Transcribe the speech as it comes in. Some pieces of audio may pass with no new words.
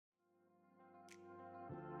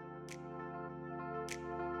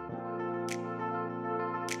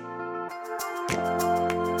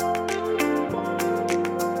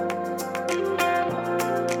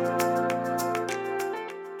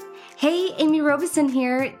Bonnie Robeson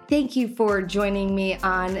here. Thank you for joining me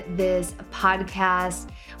on this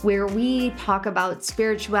podcast where we talk about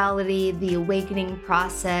spirituality, the awakening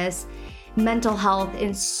process, mental health,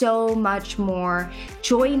 and so much more.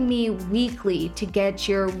 Join me weekly to get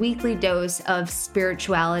your weekly dose of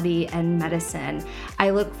spirituality and medicine.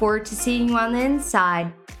 I look forward to seeing you on the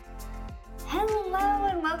inside. Hello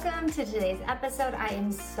and welcome to today's episode. I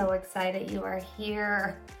am so excited you are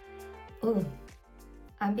here. Ooh,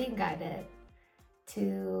 I'm being guided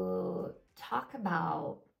to talk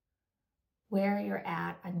about where you're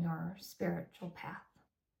at on your spiritual path.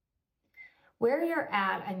 Where you're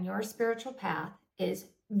at on your spiritual path is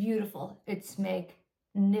beautiful. It's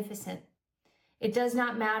magnificent. It does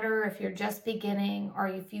not matter if you're just beginning or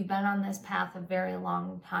if you've been on this path a very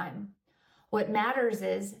long time. What matters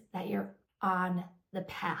is that you're on the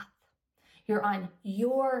path. You're on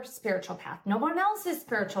your spiritual path, no one else's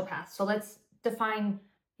spiritual path. So let's define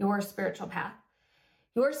your spiritual path.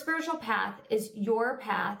 Your spiritual path is your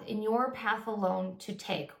path and your path alone to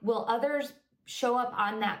take. Will others show up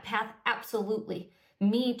on that path? Absolutely.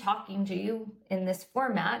 Me talking to you in this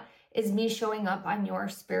format is me showing up on your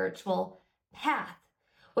spiritual path.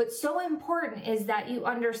 What's so important is that you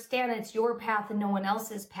understand it's your path and no one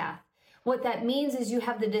else's path. What that means is you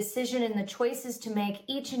have the decision and the choices to make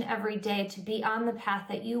each and every day to be on the path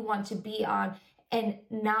that you want to be on and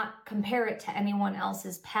not compare it to anyone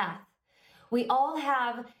else's path. We all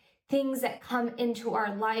have things that come into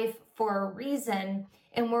our life for a reason,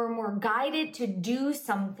 and when we're guided to do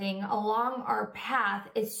something along our path,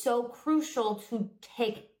 it's so crucial to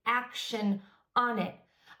take action on it.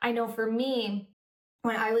 I know for me,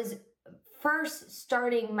 when I was first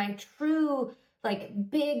starting my true,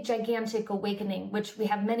 big, gigantic awakening, which we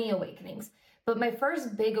have many awakenings, but my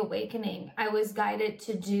first big awakening, I was guided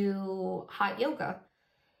to do hot yoga.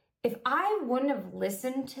 If I wouldn't have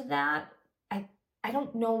listened to that, I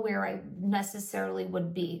don't know where I necessarily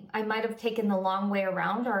would be. I might have taken the long way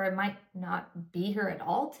around, or I might not be here at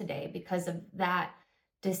all today because of that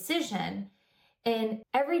decision. And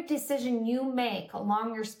every decision you make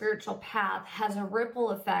along your spiritual path has a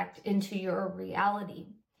ripple effect into your reality.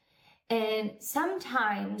 And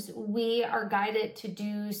sometimes we are guided to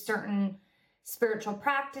do certain spiritual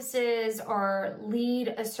practices or lead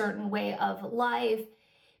a certain way of life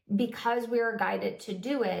because we are guided to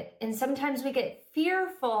do it. And sometimes we get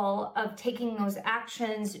fearful of taking those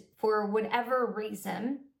actions for whatever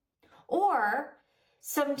reason. Or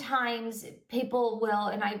sometimes people will,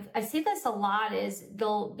 and I see this a lot, is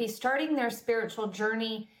they'll be starting their spiritual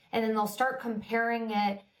journey and then they'll start comparing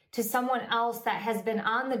it to someone else that has been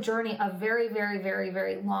on the journey a very, very, very,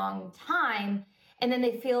 very long time. And then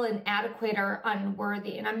they feel inadequate or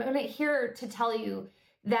unworthy. And I'm here to tell you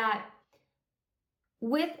that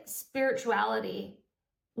with spirituality,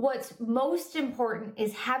 what's most important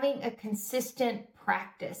is having a consistent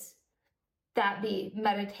practice. That be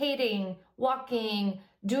meditating, walking,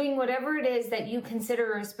 doing whatever it is that you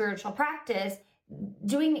consider a spiritual practice,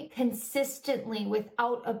 doing it consistently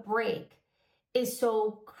without a break is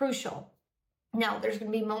so crucial. Now, there's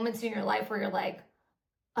going to be moments in your life where you're like,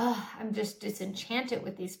 oh, I'm just disenchanted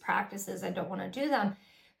with these practices. I don't want to do them.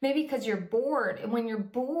 Maybe because you're bored. And when you're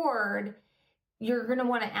bored, you're going to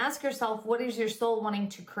want to ask yourself, what is your soul wanting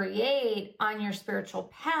to create on your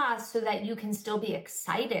spiritual path so that you can still be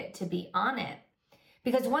excited to be on it?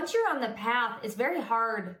 Because once you're on the path, it's very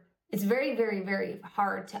hard. It's very, very, very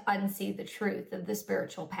hard to unsee the truth of the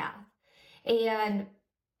spiritual path. And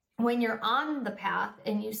when you're on the path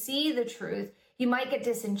and you see the truth, you might get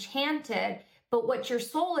disenchanted, but what your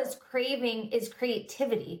soul is craving is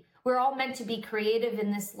creativity. We're all meant to be creative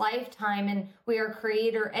in this lifetime, and we are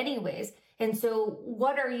creator anyways. And so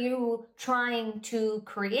what are you trying to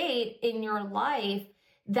create in your life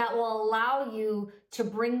that will allow you to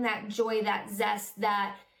bring that joy, that zest,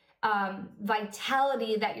 that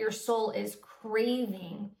vitality that your soul is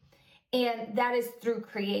craving? And that is through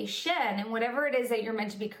creation. And whatever it is that you're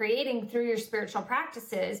meant to be creating through your spiritual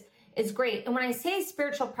practices is great. And when I say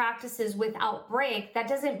spiritual practices without break, that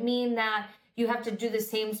doesn't mean that you have to do the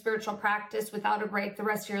same spiritual practice without a break the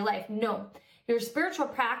rest of your life. No, your spiritual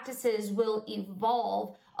practices will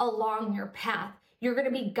evolve along your path. You're going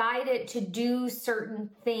to be guided to do certain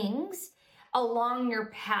things along your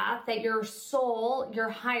path that your soul, your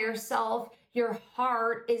higher self, your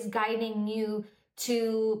heart is guiding you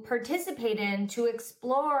to participate in, to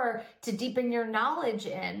explore, to deepen your knowledge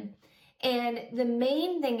in. And the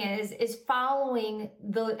main thing is following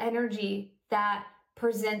the energy that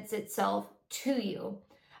presents itself to you.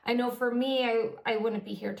 I know for me, I wouldn't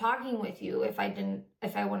be here talking with you if I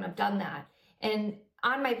wouldn't have done that. And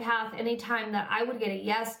on my path, anytime that I would get a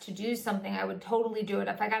yes to do something, I would totally do it.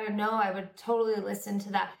 If I got a no, I would totally listen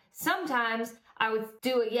to that. Sometimes I would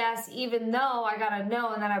do a yes, even though I got a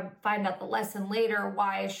no, and then I would find out the lesson later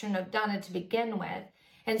why I shouldn't have done it to begin with.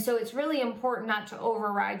 And so it's really important not to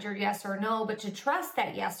override your yes or no, but to trust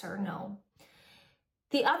that yes or no.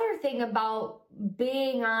 The other thing about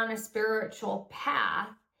being on a spiritual path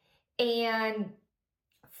and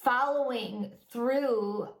following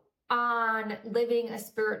through on living a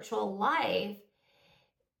spiritual life,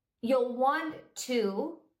 you'll want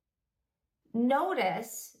to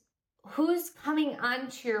notice who's coming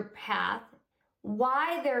onto your path,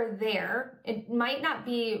 why they're there. It might not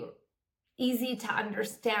be easy to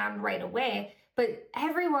understand right away, but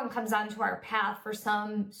everyone comes onto our path for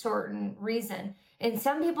some certain reason. And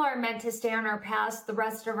some people are meant to stay on our path the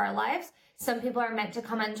rest of our lives. Some people are meant to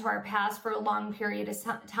come into our path for a long period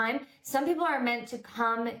of time. Some people are meant to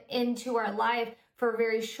come into our life for a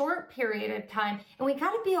very short period of time. And we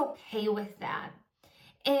got to be okay with that.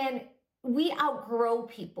 And we outgrow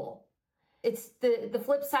people. It's the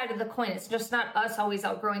flip side of the coin. It's just not us always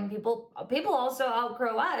outgrowing people. People also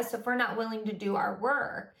outgrow us if we're not willing to do our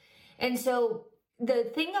work. And so the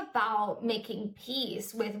thing about making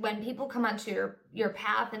peace with when people come onto your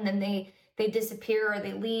path and then they disappear or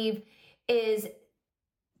they leave is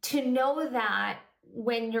to know that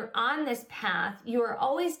when you're on this path, you are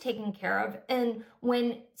always taken care of. And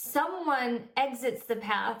when someone exits the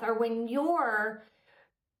path or when you're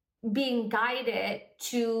being guided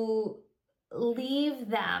to leave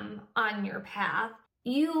them on your path,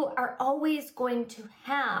 you are always going to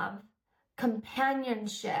have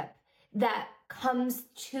companionship that comes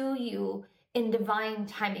to you in divine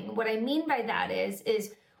timing. What I mean by that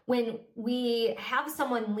is when we have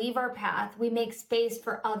someone leave our path, we make space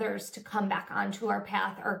for others to come back onto our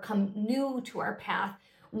path or come new to our path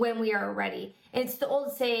when we are ready. It's the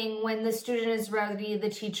old saying, when the student is ready, the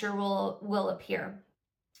teacher will appear.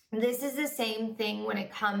 This is the same thing when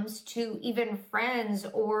it comes to even friends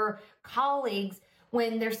or colleagues.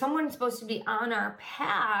 When there's someone supposed to be on our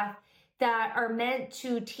path that are meant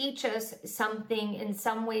to teach us something in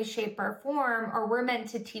some way, shape, or form, or we're meant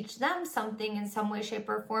to teach them something in some way, shape,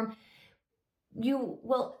 or form, you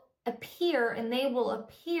will appear and they will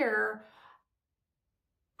appear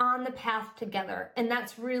on the path together. And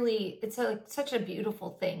that's really, it's such a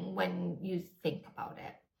beautiful thing when you think about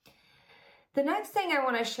it. The next thing I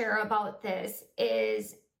want to share about this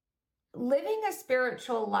is living a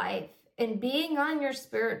spiritual life and being on your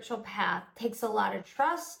spiritual path takes a lot of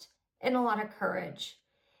trust and a lot of courage.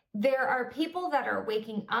 There are people that are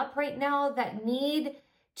waking up right now that need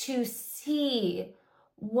to see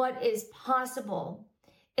what is possible.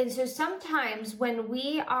 And so sometimes when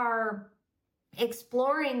we are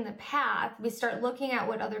exploring the path, we start looking at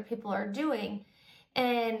what other people are doing.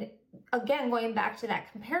 And again, going back to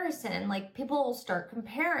that comparison, like people will start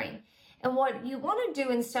comparing. And what you want to do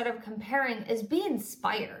instead of comparing is be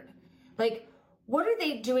inspired. Like, what are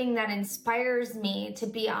they doing that inspires me to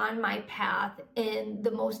be on my path in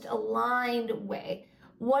the most aligned way?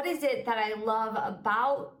 What is it that I love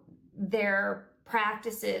about their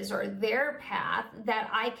practices or their path that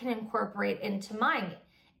I can incorporate into mine?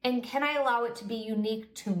 And can I allow it to be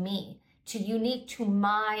unique to me, unique to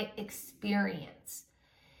my experience?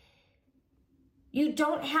 You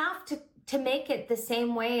don't have to make it the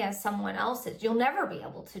same way as someone else's. You'll never be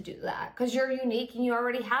able to do that because you're unique and you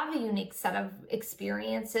already have a unique set of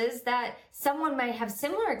experiences that someone might have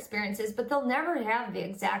similar experiences, but they'll never have the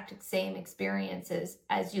exact same experiences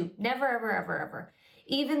as you. Never, ever, ever, ever.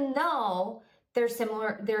 Even though they're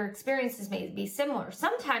similar, their experiences may be similar.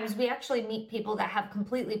 Sometimes we actually meet people that have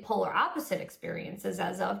completely polar opposite experiences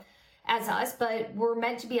as us, but we're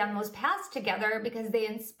meant to be on those paths together because they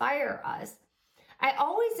inspire us. I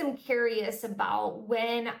always am curious about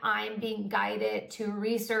when I'm being guided to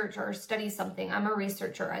research or study something. I'm a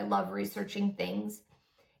researcher. I love researching things.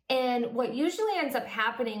 And what usually ends up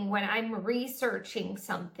happening when I'm researching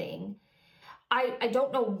something, I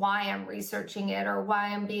don't know why I'm researching it or why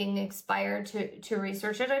I'm being inspired to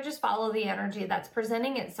research it. I just follow the energy that's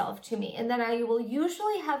presenting itself to me. And then I will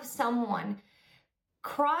usually have someone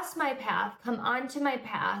cross my path, come onto my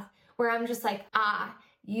path where I'm just like,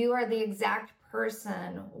 you are the exact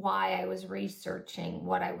person why I was researching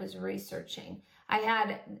what I was researching. I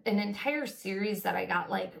had an entire series that I got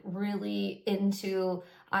like really into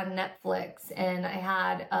on Netflix, and I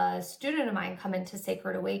had a student of mine come into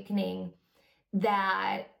Sacred Awakening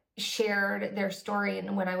that shared their story.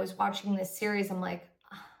 And when I was watching this series, I'm like,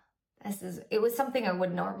 it was something I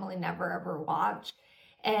would normally never ever watch.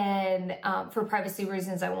 And for privacy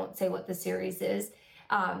reasons, I won't say what the series is.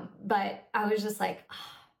 But I was just like,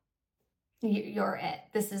 you're it.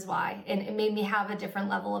 This is why. And it made me have a different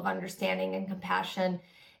level of understanding and compassion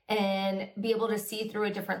and be able to see through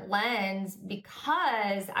a different lens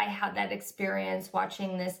because I had that experience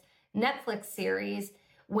watching this Netflix series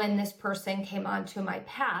when this person came onto my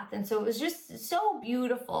path. And so it was just so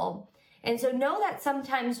beautiful. And so know that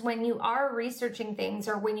sometimes when you are researching things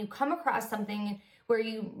or when you come across something where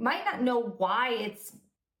you might not know why it's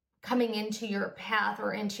coming into your path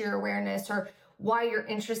or into your awareness or why you're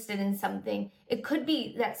interested in something, it could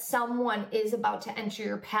be that someone is about to enter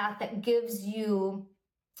your path that gives you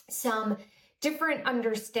some different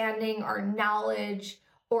understanding or knowledge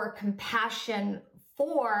or compassion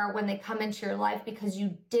for when they come into your life because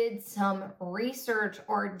you did some research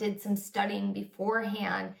or did some studying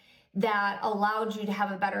beforehand that allowed you to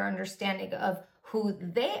have a better understanding of who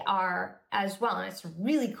they are as well. And it's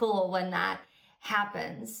really cool when that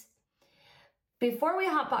happens. Before we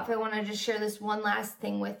hop off, I want to just share this one last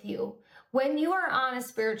thing with you. When you are on a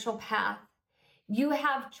spiritual path, you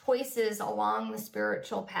have choices along the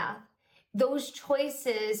spiritual path. Those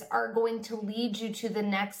choices are going to lead you to the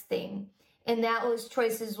next thing, and those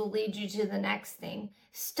choices will lead you to the next thing.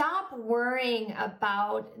 Stop worrying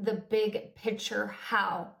about the big picture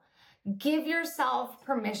how. Give yourself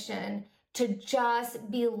permission to just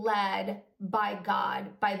be led by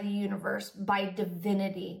God, by the universe, by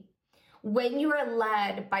divinity. When you are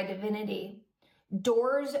led by divinity,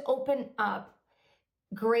 doors open up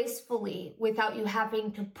gracefully without you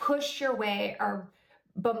having to push your way or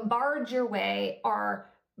bombard your way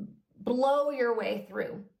or blow your way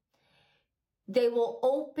through. They will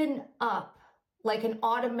open up like an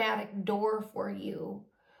automatic door for you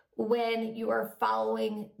when you are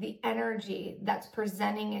following the energy that's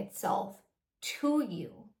presenting itself to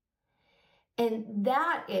you. And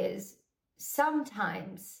that is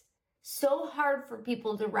sometimes so hard for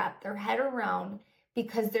people to wrap their head around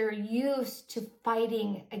because they're used to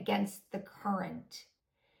fighting against the current.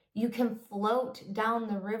 You can float down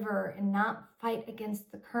the river and not fight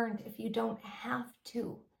against the current if you don't have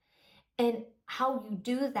to. And how you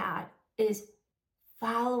do that is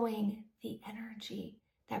following the energy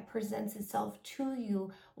that presents itself to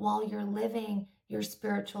you while you're living your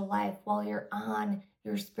spiritual life, while you're on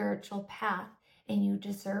your spiritual path, and you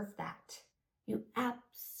deserve that. You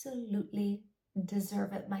absolutely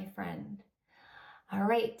deserve it, my friend. All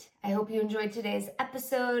right, I hope you enjoyed today's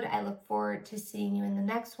episode. I look forward to seeing you in the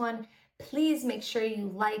next one. Please make sure you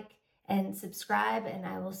like and subscribe, and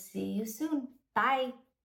I will see you soon. Bye.